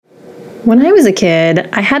When I was a kid,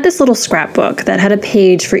 I had this little scrapbook that had a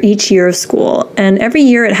page for each year of school, and every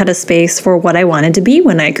year it had a space for what I wanted to be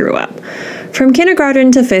when I grew up. From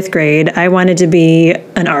kindergarten to 5th grade, I wanted to be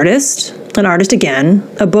an artist again,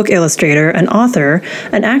 a book illustrator, an author,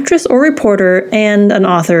 an actress or reporter, and an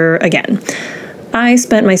author again. I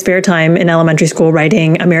spent my spare time in elementary school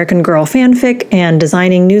writing American Girl fanfic and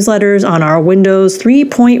designing newsletters on our Windows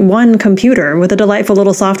 3.1 computer with a delightful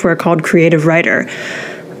little software called Creative Writer.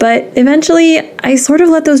 But eventually, I sort of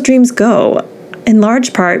let those dreams go, in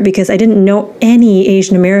large part because I didn't know any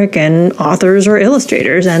Asian American authors or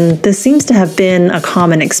illustrators, and this seems to have been a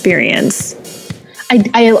common experience.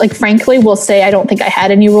 I frankly will say I don't think I had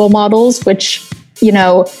any role models, which,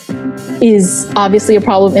 is obviously a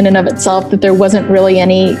problem in and of itself, that there wasn't really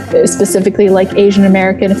any specifically Asian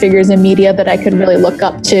American figures in media that I could really look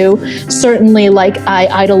up to. Certainly, I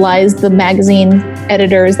idolized the magazine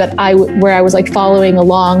editors where I was following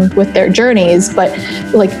along with their journeys, but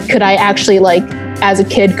could I actually as a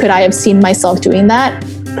kid, could I have seen myself doing that?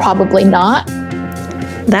 Probably not.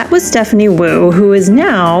 That was Stephanie Wu, who is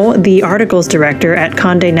now the articles director at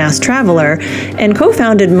Condé Nast Traveler and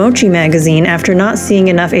co-founded Mochi magazine after not seeing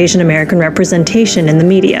enough Asian American representation in the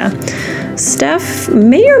media. Steph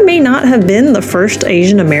may or may not have been the first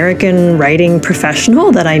Asian American writing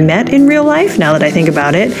professional that I met in real life, now that I think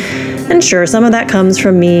about it. And sure, some of that comes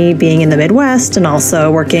from me being in the Midwest and also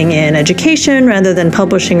working in education rather than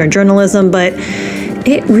publishing or journalism, but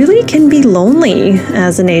it really can be lonely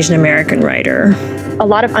as an Asian American writer. A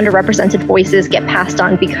lot of underrepresented voices get passed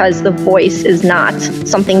on because the voice is not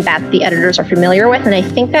something that the editors are familiar with. And I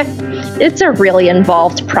think that it's a really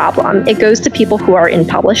involved problem. It goes to people who are in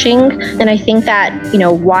publishing. And I think that,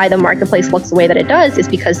 why the marketplace looks the way that it does is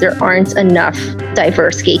because there aren't enough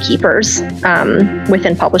diverse gatekeepers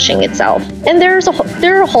within publishing itself. And there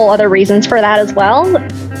are whole other reasons for that as well.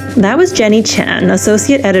 That was Jenny Chen,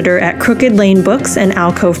 associate editor at Crooked Lane Books and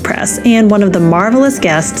Alcove Press, and one of the marvelous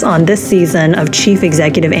guests on this season of Chief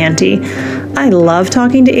Executive Auntie. I love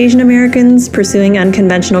talking to Asian Americans pursuing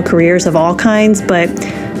unconventional careers of all kinds, but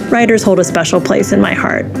writers hold a special place in my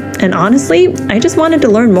heart. And honestly, I just wanted to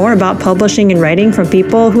learn more about publishing and writing from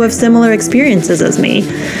people who have similar experiences as me,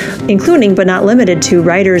 including but not limited to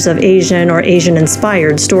writers of Asian or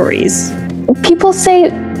Asian-inspired stories. People say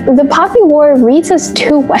the Poppy War reads as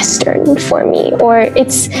too Western for me, or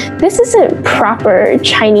this isn't proper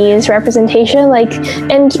Chinese representation.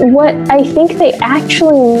 And what I think they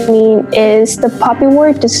actually mean is the Poppy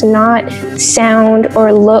War does not sound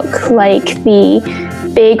or look like the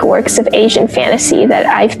big works of Asian fantasy that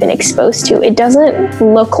I've been exposed to. It doesn't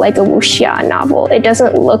look like a wuxia novel. It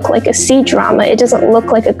doesn't look like a sea drama. It doesn't look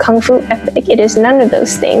like a kung fu epic. It is none of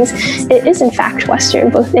those things. It is in fact Western,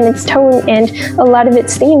 both in its tone and a lot of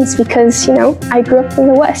its themes, because, I grew up in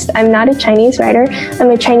the West. I'm not a Chinese writer. I'm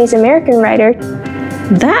a Chinese American writer.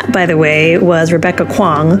 That, by the way, was Rebecca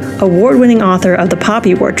Kuang, award-winning author of the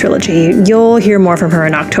Poppy War trilogy. You'll hear more from her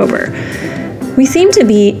in October. We seem to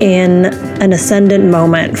be in an ascendant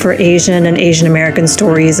moment for Asian and Asian American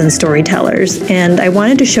stories and storytellers, and I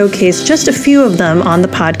wanted to showcase just a few of them on the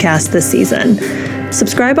podcast this season.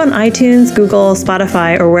 Subscribe on iTunes, Google,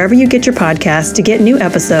 Spotify, or wherever you get your podcasts to get new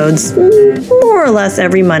episodes, more or less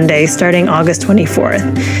every Monday starting August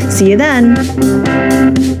 24th. See you then!